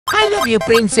I love you,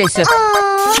 princess. Oh.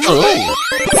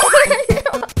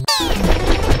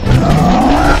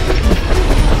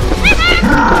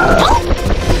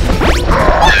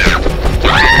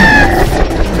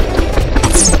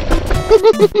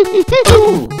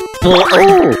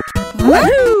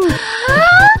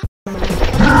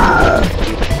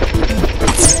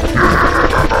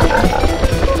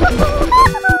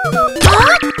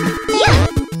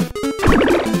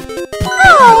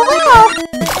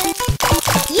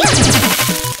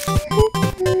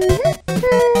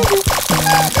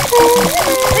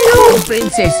 Hello,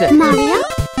 princess. Mario?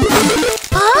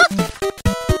 Huh?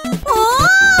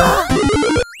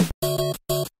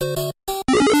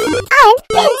 I'm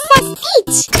Princess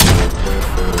Peach.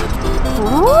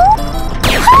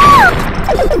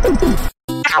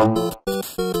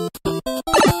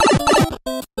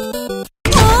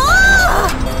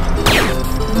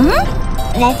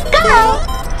 Let's go.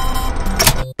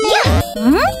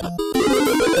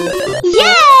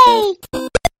 Yay!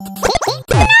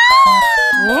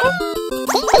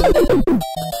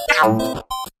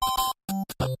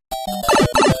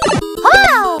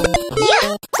 Wow!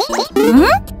 Yeah!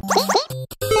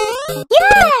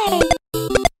 Yay!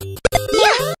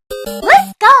 Yeah!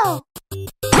 Let's go!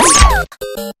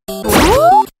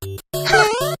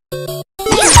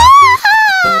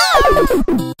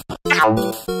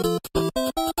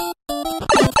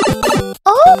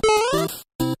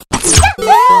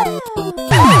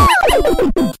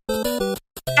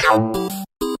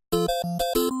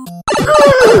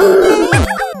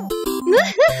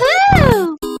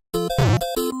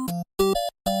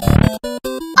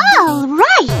 All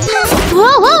right!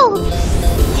 Whoa!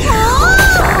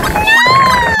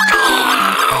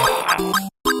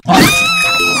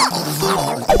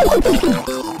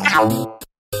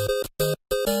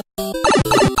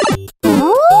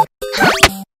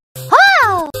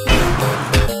 Wow!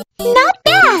 Not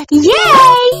bad!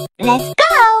 Yay! Let's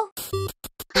go!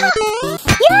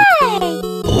 Yay!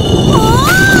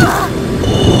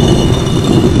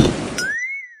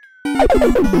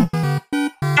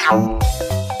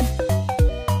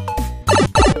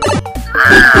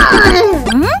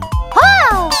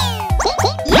 Wow!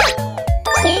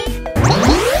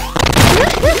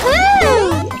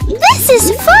 This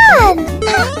is fun!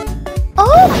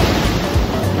 Oh!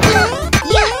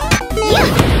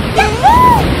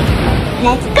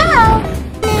 Let's go!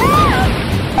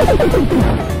 I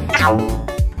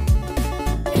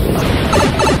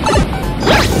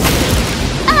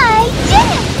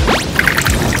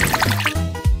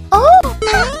did it!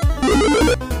 Oh!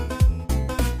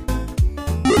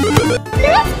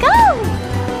 Let's go!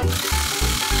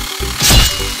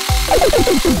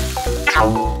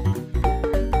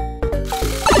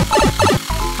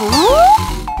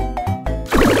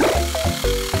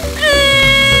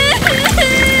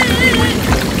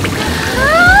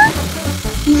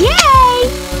 Yay!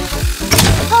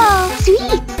 Oh,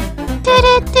 sweet!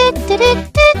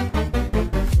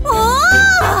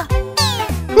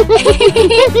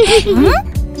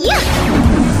 Yeah!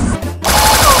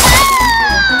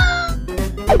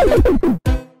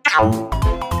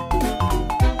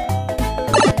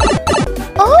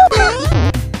 Oh!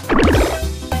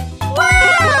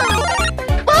 Wow!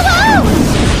 Whoa!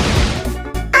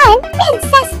 I'm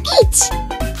Princess Peach!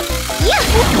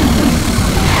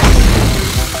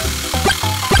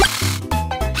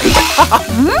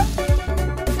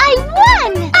 I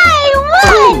won!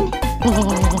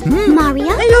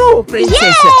 Mario? Hello, princess.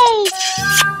 Yay!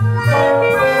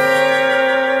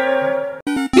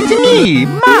 It's me,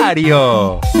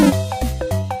 Mario!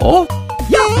 Oh?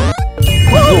 Yeah!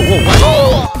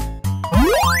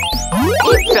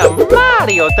 It's a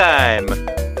Mario time!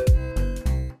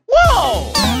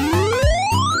 Whoa!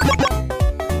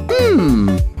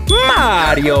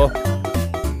 Mario!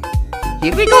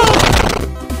 Here we go!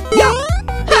 Yeah!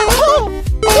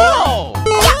 Whoa!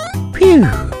 Phew!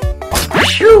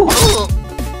 Shoo!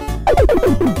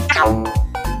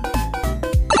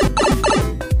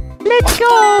 Let's go!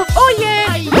 Oh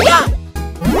yeah! Yeah!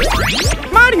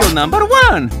 Mario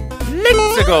 #1!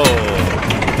 Let's go!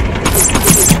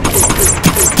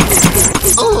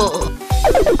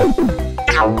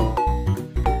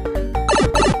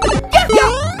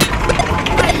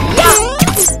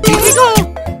 Here we go!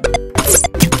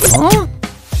 Huh?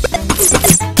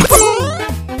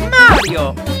 Mario!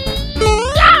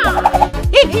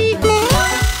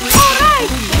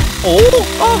 Alright!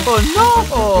 Oh no!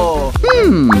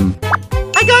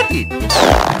 I got it!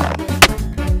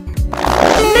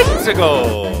 Let's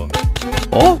go!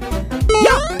 Oh?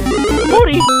 Yeah!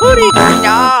 Hurry!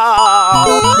 No!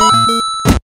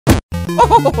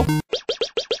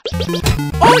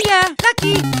 Oh yeah!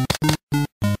 Lucky!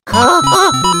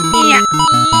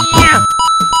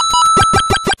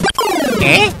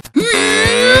 Eh?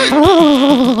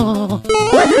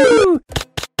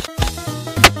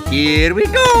 Here we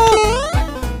go!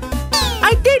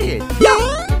 I did it! Yeah!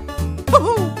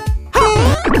 Oh!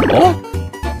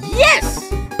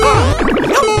 Yes!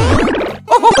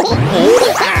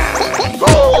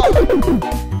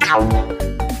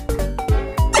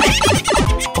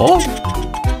 Oh!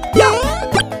 Yeah!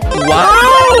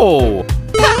 Wow!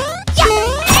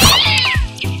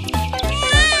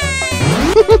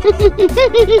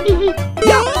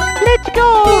 Yeah! Let's go!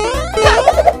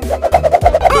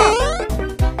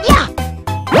 Yeah.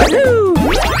 Woohoo!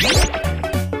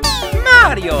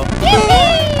 Mario!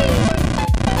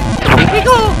 Here we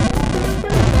go!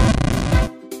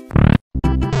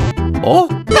 Oh!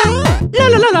 La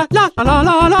la la la la la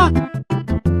la la!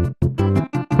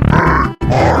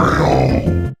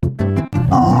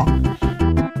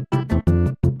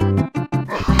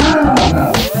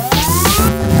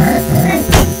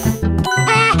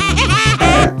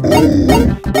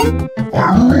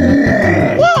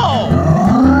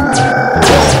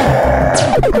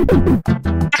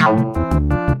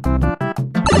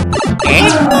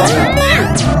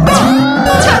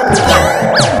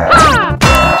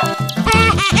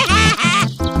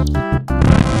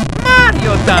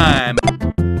 Mario time!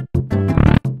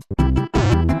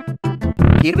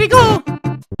 Here we go!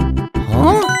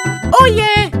 Huh? Oh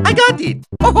yeah! I got it!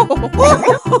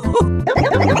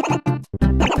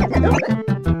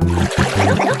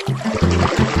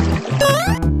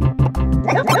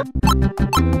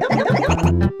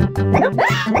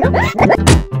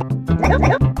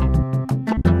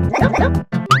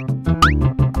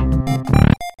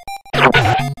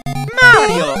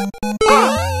 Mario!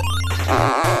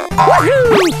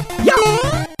 Woohoo! Yeah!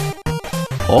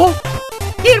 Oh!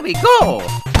 Here we go!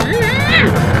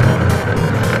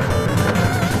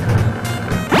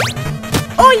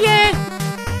 Oh yeah!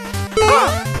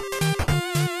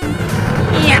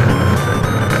 Yeah!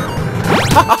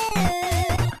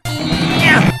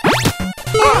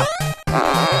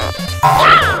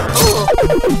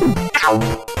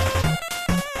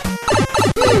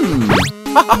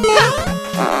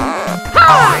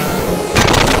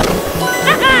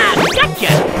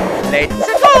 Gotcha! Let's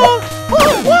go!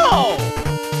 Whoa!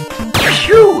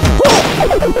 Shoot!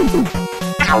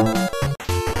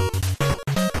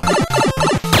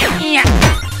 Yeah!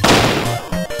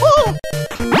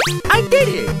 I did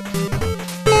it!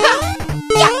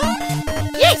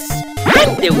 Yes!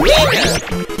 I'm the winner!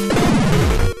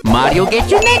 Mario get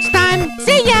you next time!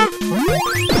 See ya!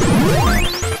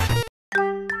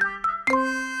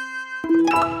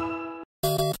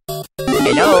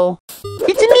 Hello?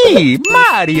 It's me,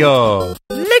 Mario!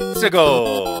 Let's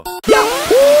go! Yeah!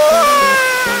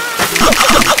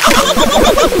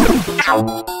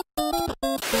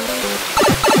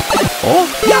 Oh!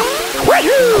 Yeah!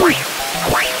 Woohoo!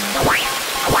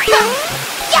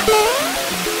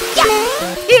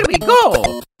 Here we go!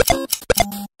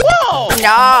 Whoa!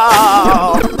 No!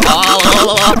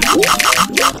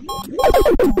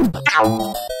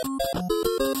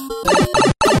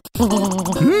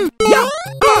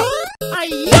 Yeah!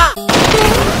 Yeah!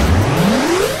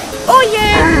 Oh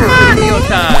yeah! Mario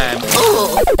time!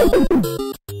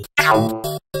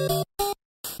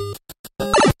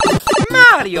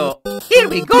 Mario! Here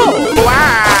we go!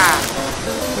 Wow!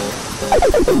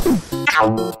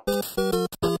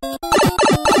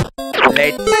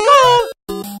 Let's go!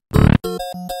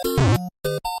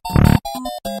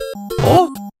 Oh!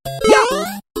 Yeah!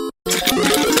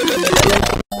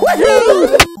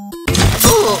 Woohoo!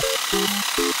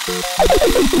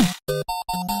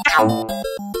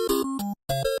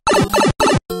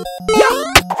 Yeah!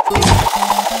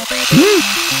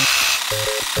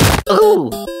 Ooh!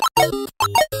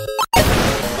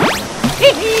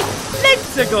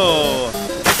 Let's go!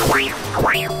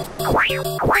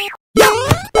 Yeah!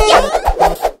 Yeah!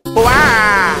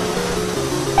 Wow!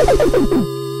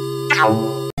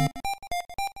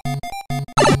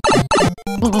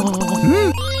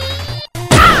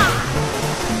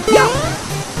 Yeah!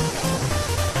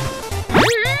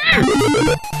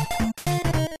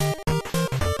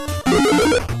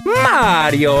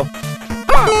 Mario!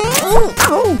 Oh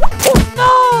no!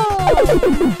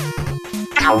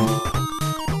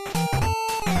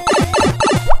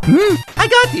 I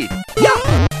got it! Yeah!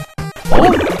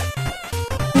 Oh!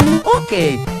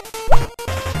 Okay!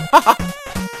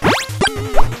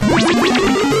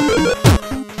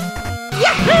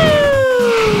 Yahoo!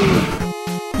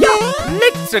 Yeah!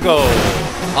 Let's go!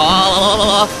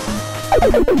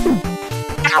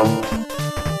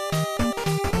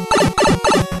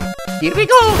 Here we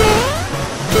go!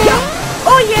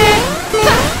 Oh yeah!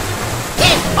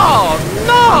 Oh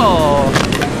no!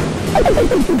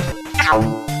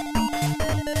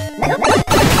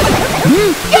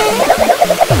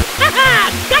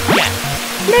 Haha! Gotcha!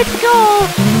 Let's go.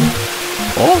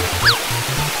 Oh!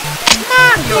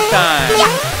 Mario time!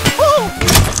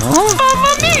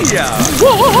 Mamma mia!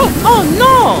 Whoa! Oh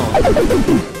no!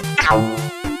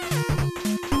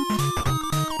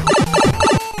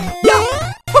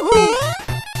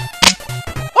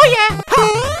 Oh yeah!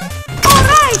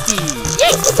 Alrighty!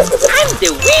 Yes! I'm the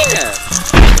winner!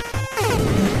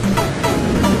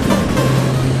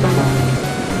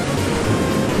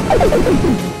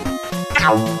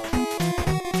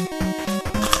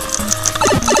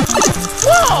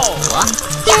 Whoa!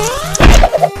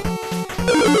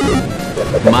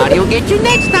 Mario get you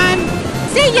next time!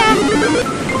 See ya!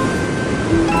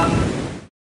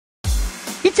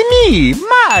 It's me,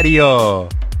 Mario!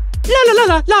 La la la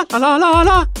la la la la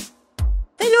la!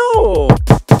 Hello!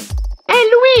 Hey,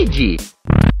 Luigi!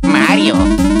 Mario!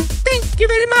 Thank you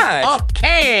very much!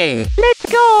 Okay! Let's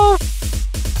go.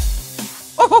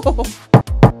 Oh.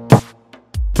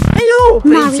 Hello,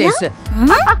 princess!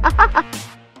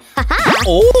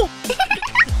 Oh!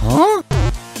 Huh?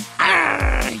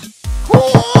 Ay.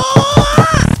 Oh.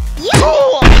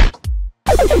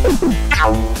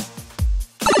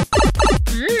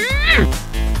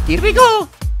 Here we go!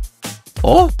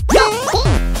 Oh!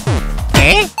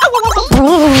 Eh?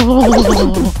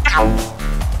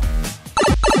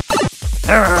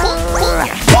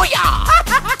 Oh yeah!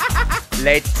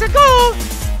 Let's go!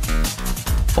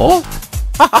 Oh!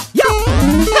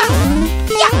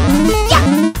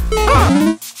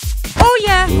 Oh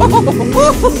yeah!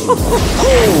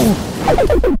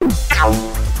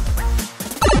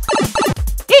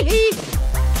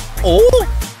 Oh!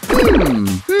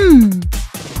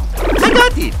 I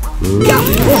got it!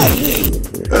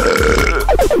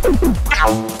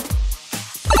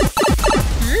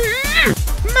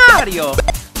 Mario!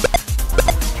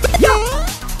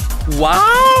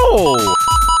 Wow!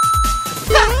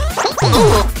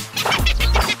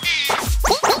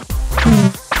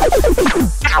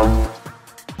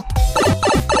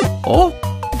 Oh!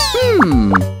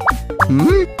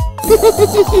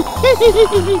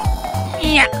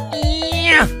 Yeah!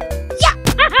 Yeah!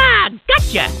 Haha!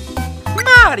 Gotcha!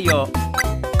 Mario!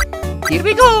 Here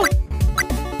we go!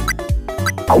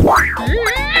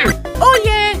 Oh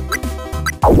yeah!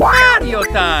 Mario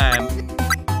time!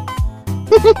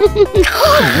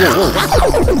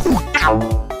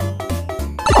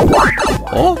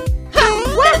 Oh!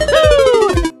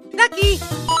 Woohoo! Lucky!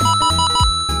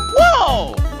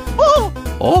 Whoa! Oh!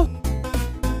 Oh!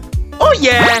 Oh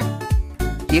yeah!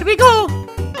 Here we go!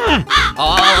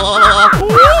 Oh!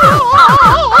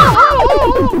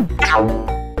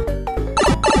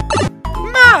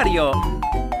 Mario!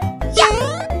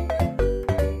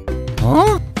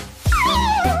 Huh?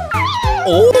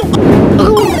 Oh!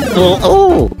 Oh!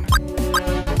 Oh!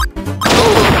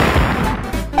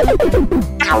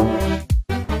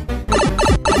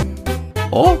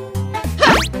 Oh!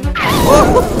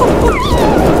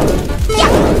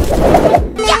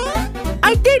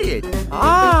 I did it!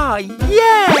 Ah,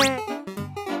 yeah!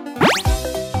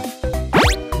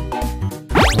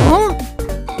 Huh?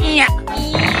 Yeah,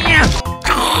 yeah.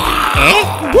 Eh?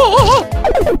 Whoa!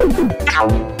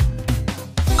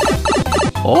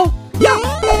 Oh! Yeah!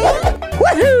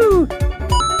 Woohoo!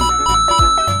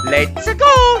 Let's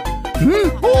go!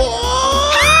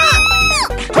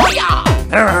 Oh yeah!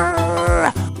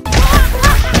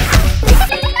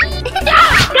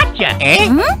 Gotcha! Eh?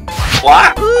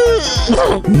 What?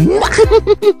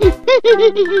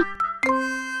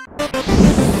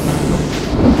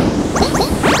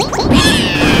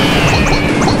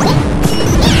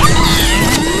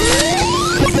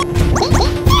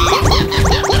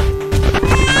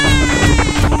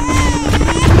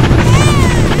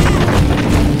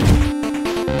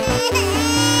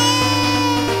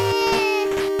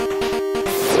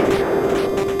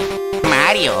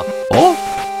 Mario. Oh?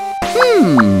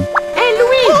 Hey,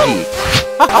 Luigi.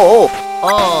 Oh.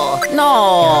 Oh,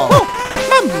 no. Oh,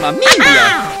 mamma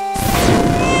mia.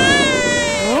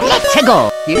 Let's go.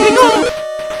 Here we go.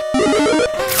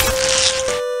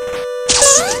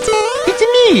 It's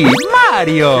me,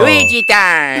 Mario. Luigi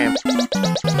time.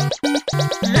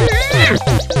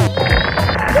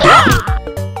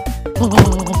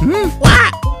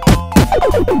 What?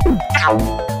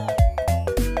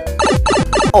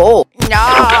 Oh,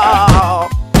 no.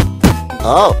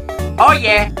 Oh. Oh,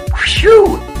 yeah.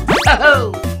 Phew.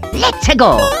 Oh. Let's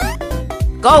go.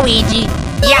 Go, Luigi.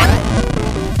 Yeah.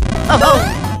 Oh, oh.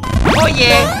 Oh,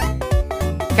 yeah.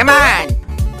 Come on.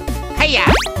 Hiya.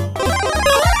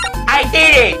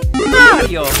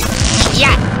 Mario!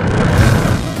 Yeah!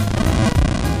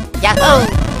 Yahoo!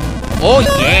 Oh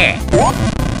yeah!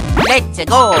 Let's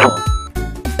go!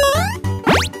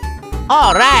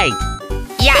 All right!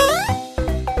 Yeah!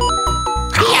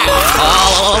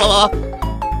 Oh!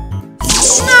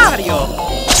 Mario!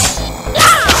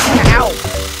 Ow!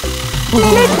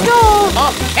 Let's go!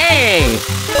 Okay!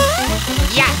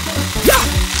 Yeah!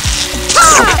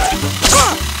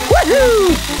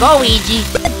 Woohoo! Go, Luigi!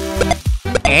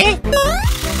 Eh?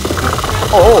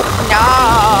 Oh,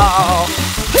 no!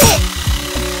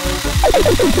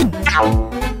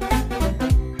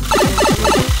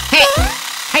 Hey!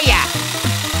 Hiya!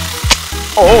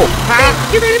 Oh! Thank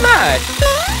you very much!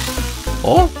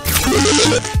 Oh?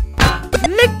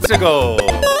 Let's go!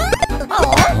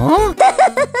 Huh?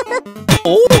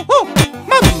 Oh! Oh!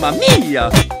 Mamma mia!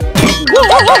 Whoa,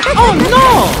 whoa, whoa. Oh no!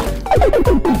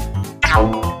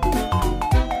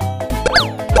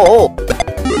 Oh!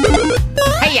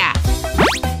 Hiya!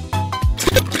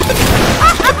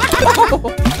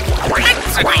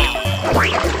 Let's go!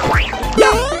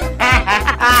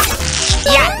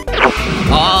 Yeah!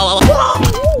 Oh!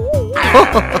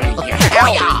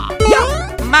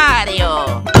 Mario!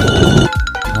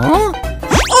 Huh?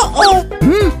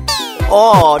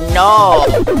 Oh no!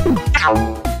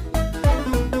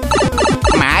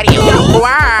 Mario!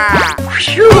 Wow!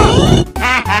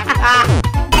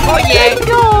 Oh yeah!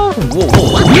 Go!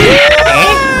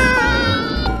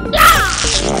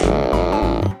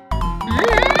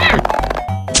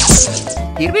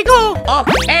 Here we go!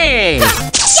 Okay!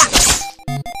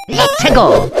 Let's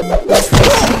go!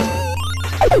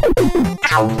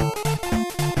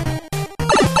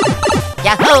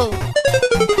 Yahoo!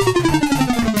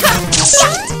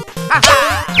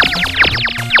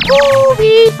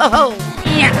 Movie! Oh!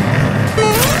 Yeah!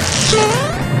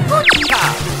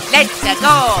 Let's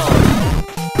go!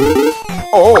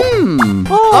 Oh!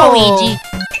 Go, Luigi!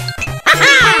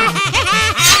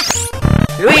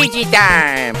 Luigi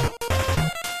time!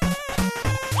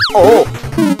 Oh!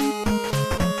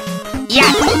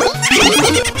 Yeah!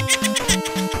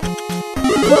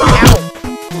 Ow.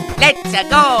 Let's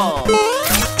go!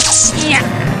 Yeah!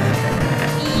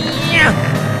 Yeah!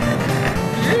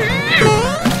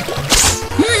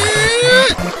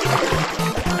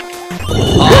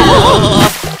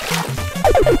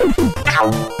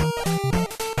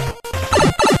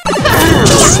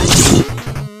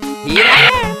 Here I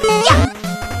am!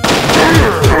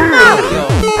 Mario!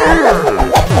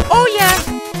 Oh yeah!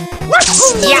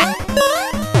 Yeah!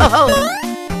 Oh!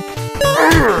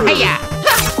 Hiya!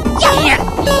 Yeah!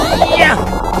 Yeah!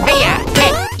 Hiya!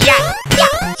 Hey! Yeah!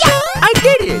 Yeah! Yeah! I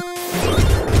did it!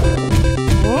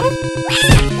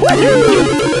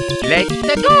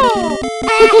 Let's go!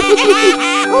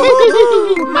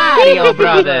 Mario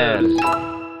Brothers!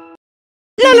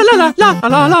 La la la la la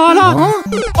la la la! Huh?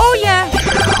 Oh yeah!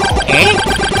 Eh?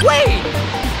 Wait!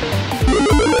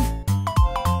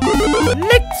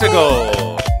 Let's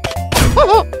go!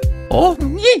 Oh,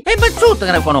 è baciuto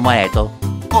che ne fanno maeto!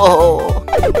 Oh!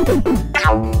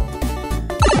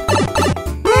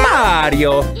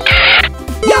 Mario!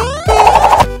 Yeah!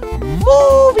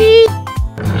 Movie!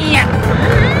 Yeah!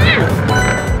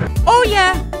 Oh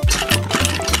yeah!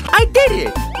 I did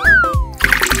it!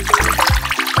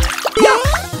 Yeah!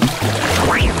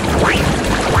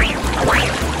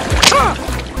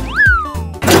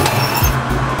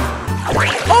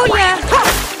 Oh yeah!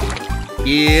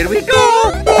 Here we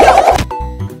go!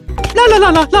 La la la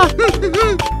la la!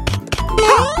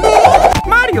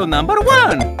 Mario number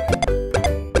 1!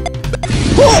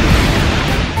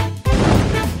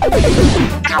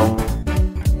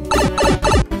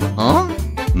 Huh?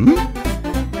 Hmm?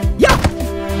 Yeah!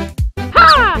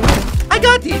 Ha! I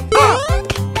got it! Yeah!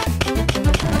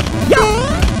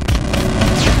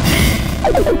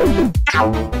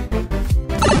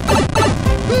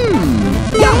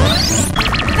 Yeah!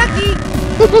 Lucky!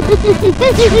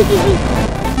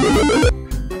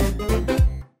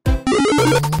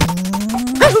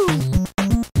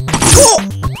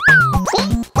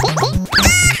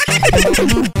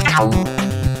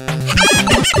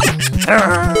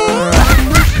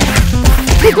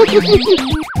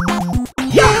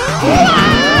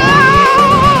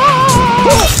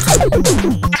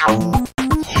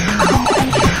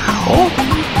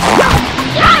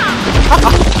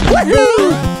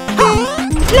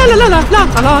 La la la la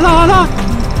la la la la.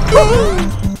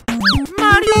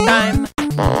 Mario time.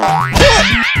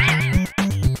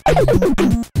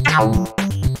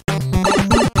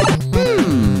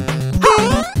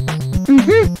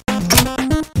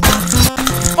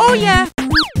 Oh yeah.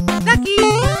 Lucky.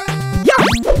 Yeah.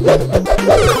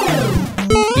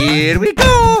 Here we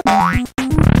go.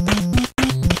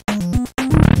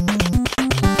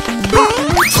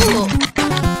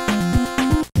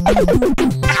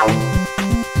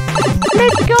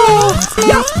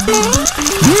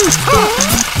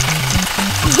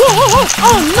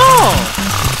 Oh no!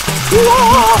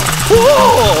 Whoa!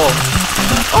 Whoa!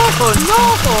 Oh no!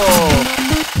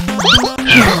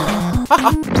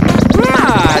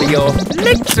 Mario,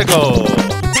 let's go!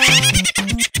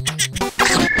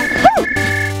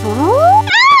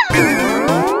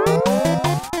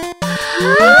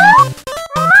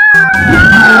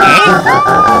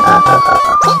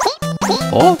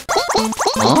 Oh?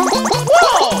 Huh?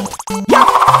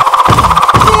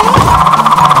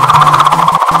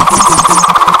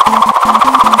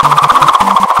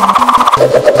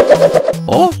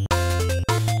 Oh?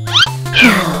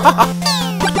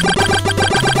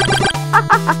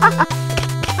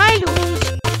 I lose.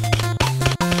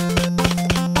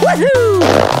 Woohoo!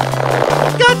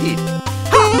 Got it!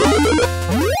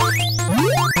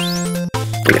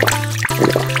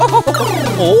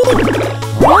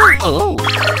 Oh!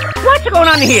 What's going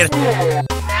on here?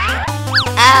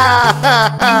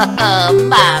 Oh,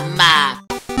 Mama.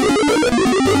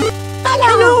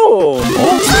 Hello!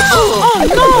 Oh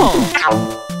no!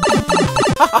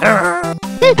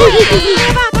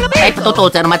 Ecco tutto,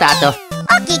 sono matato.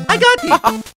 I got it!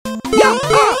 Yeah!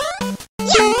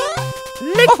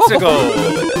 Let's go!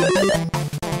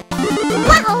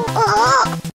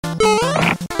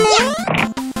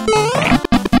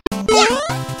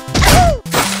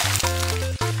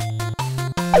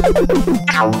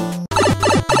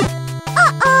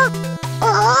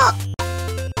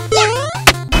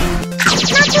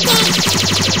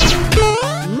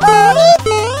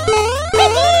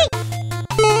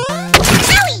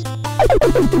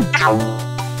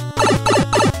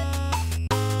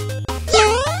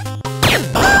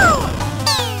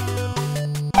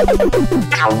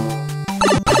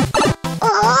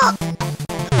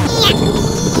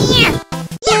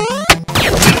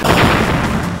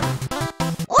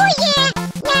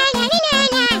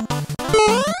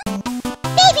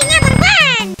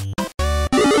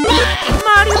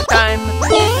 Mario time!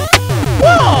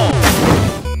 Whoa!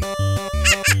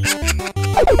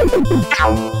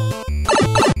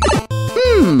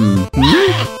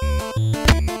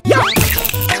 Yeah!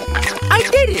 I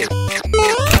did it!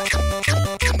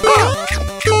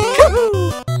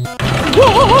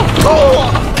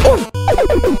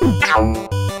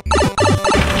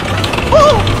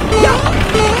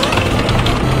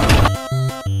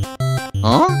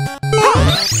 Huh?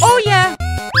 Oh yeah!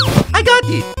 I got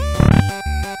it!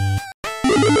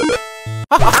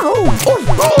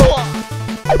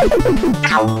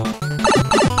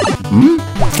 Hmm?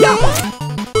 Yeah!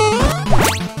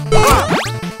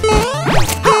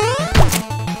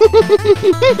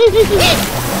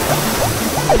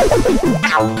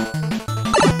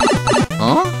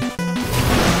 Huh?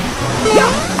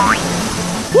 Yeah!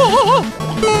 Whoa!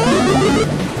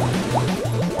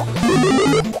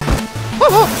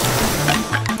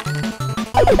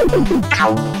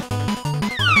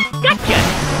 Gotcha!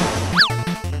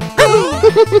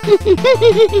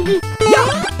 Yeah!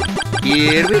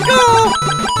 Here we go!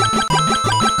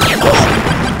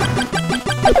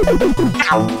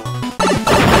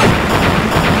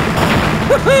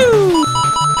 Woohoo!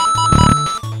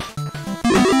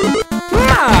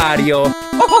 Mario!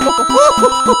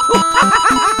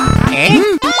 Eh?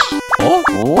 Oh!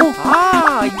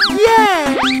 Ah,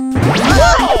 yeah!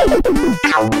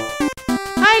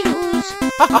 I lose.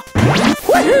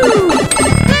 Woohoo!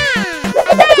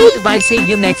 Goodbye, see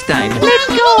you next time. Let's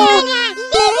go.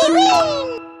 Woohoo!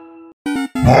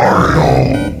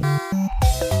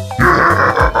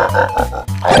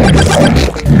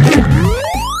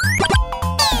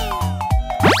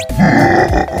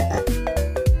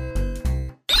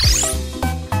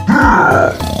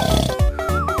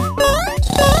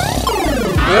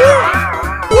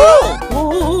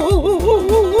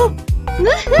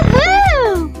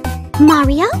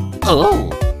 Mario? Oh!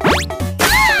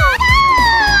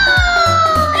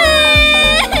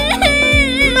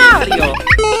 Mario!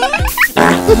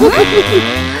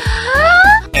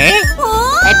 Eh?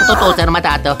 Ecco tutto, sono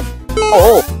matato.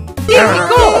 Oh! Here we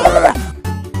go!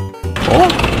 Oh!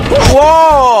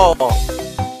 Whoa!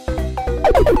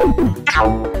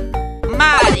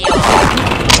 Mario.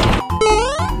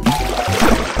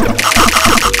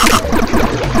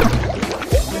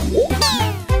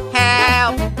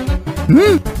 Help.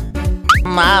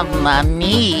 Mamma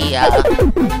mia.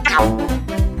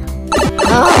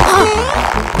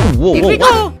 Whoa! Here we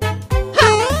go.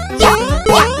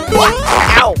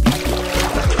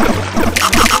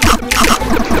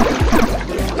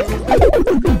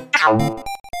 Ow.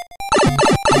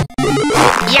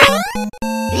 Yeah.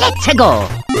 Let's go.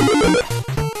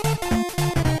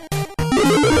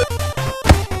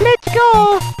 Let's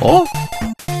go! Oh!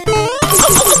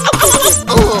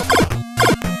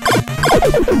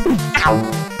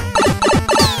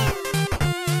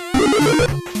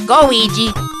 Go, Luigi.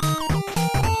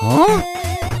 Huh?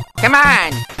 Come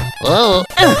on. Oh.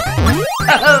 Oh.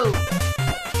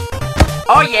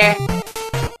 Oh, yeah.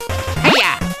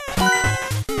 Hiya.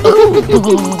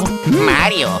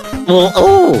 Mario. Oh,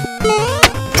 oh.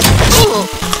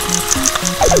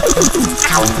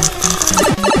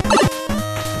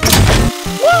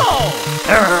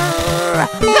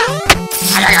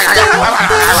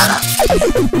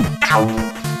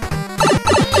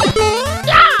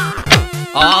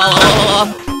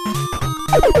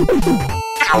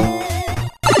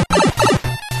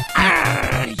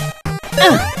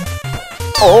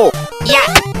 Oh. Yeah.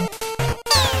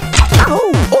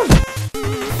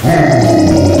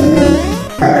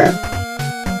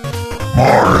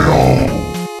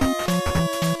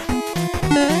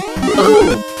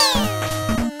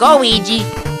 Go, Luigi.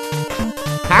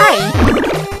 Hi.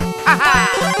 Haha.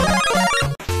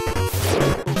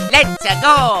 Let's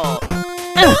go.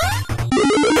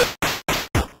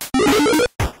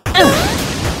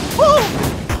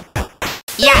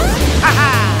 Yeah. Haha.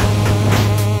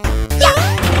 Yeah.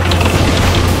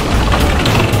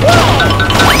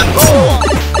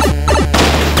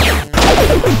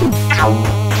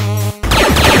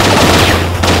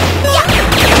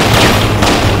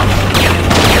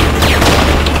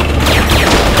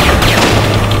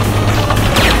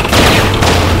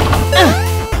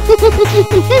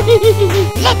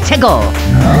 Let's go.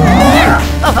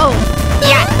 Oh,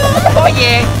 yeah. Oh,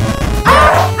 yeah.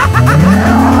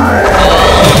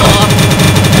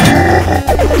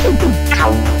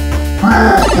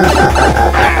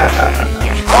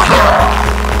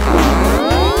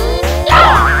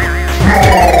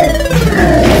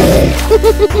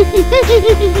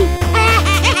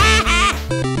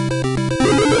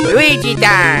 Luigi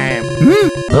time.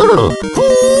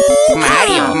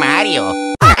 Mario, Mario.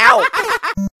 Ow.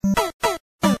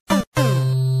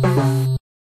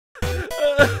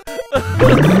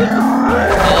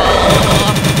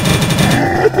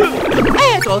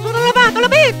 Ecco, sono lavato, l'ho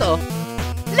visto!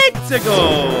 Let's go!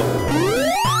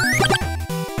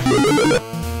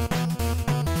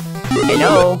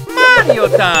 Hello. Mario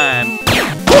time!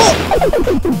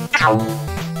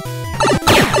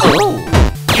 Oh.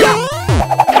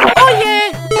 Oh yeah!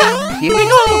 Here we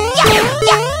go!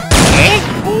 Eh?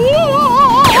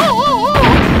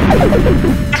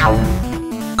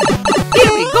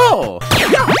 Here we go!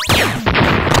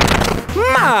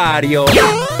 Mario!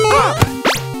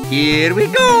 Here we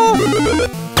go!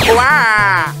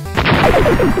 Wow.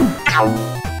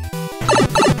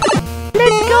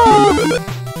 Let's go!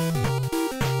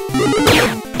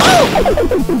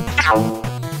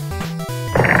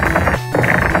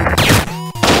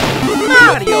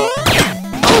 Mario!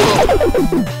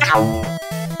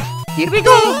 Here we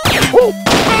go!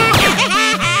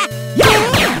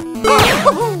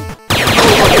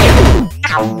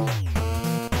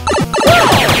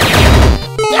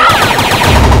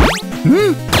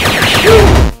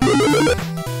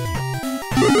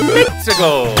 Let's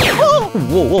go!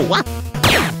 Whoa, whoa, what?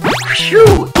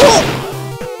 Shoot!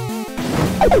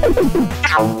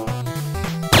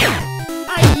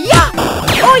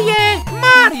 Oh yeah!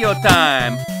 Mario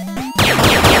time!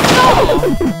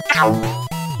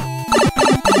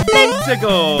 Let's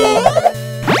go!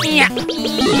 Yeah.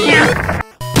 Yeah.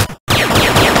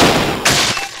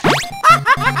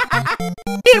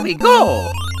 Here we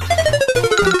go!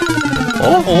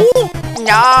 Oh!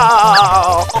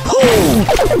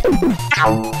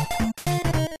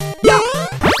 No.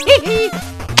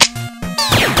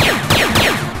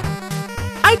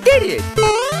 I did it!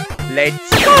 Let's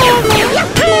go!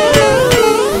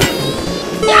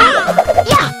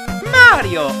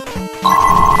 Mario!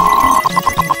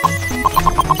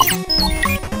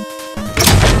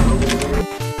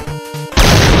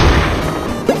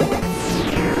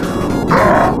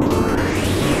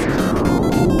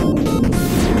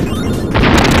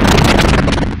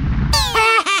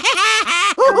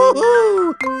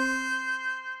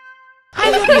 I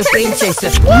love you,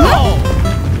 princess! Whoa!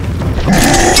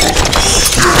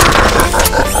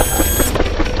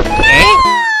 Eh?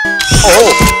 Oh,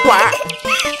 what?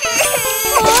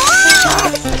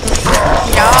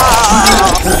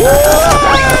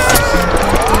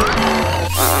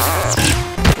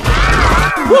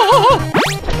 Whoa!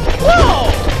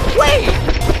 Whoa! Wait!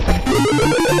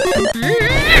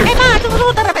 Pato,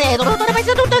 tutto ripeto,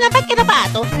 tutto una pacca da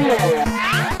pato!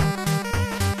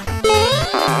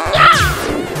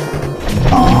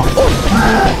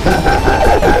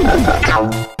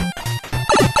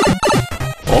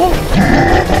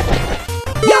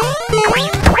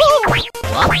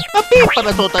 Ma pippa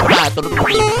sotto il pato!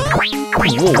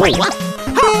 Wow, wow, what?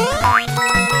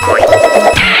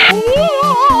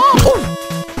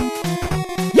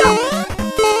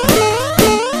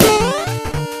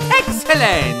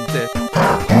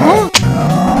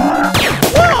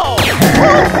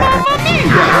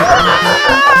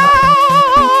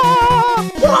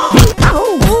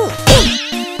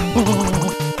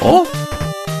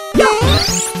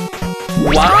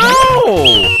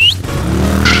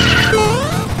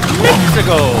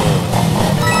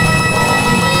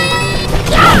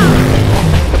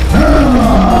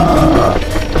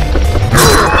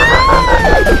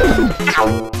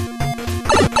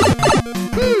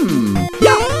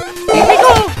 Yeah. Here we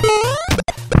go.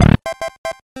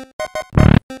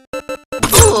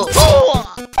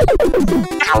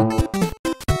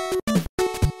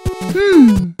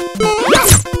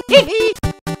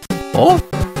 Oh.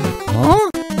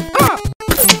 Huh?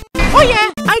 Oh yeah,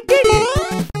 I did it.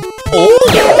 Oh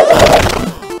yeah.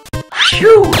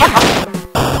 Shoo.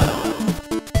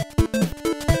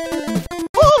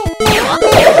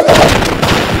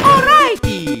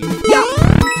 Alrighty. Yeah.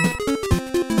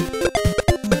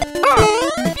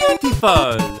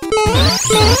 Beautiful.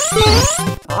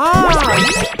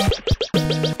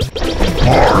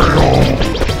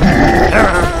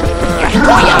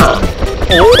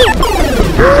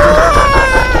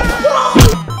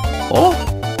 Oh.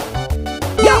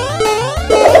 Yeah.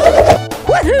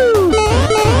 Woohoo.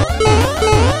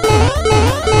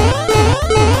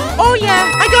 Oh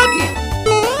yeah, I got it.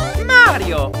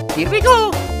 Mario, here we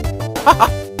go.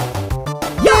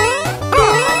 Yeah.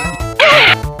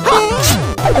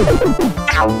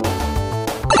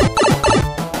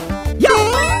 Yeah.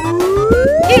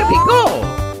 Here we go.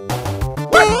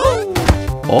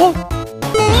 Oh.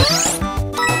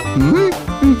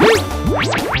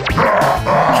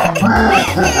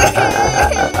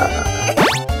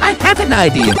 I have an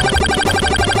idea.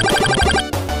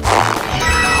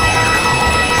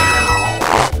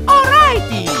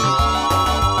 Alrighty.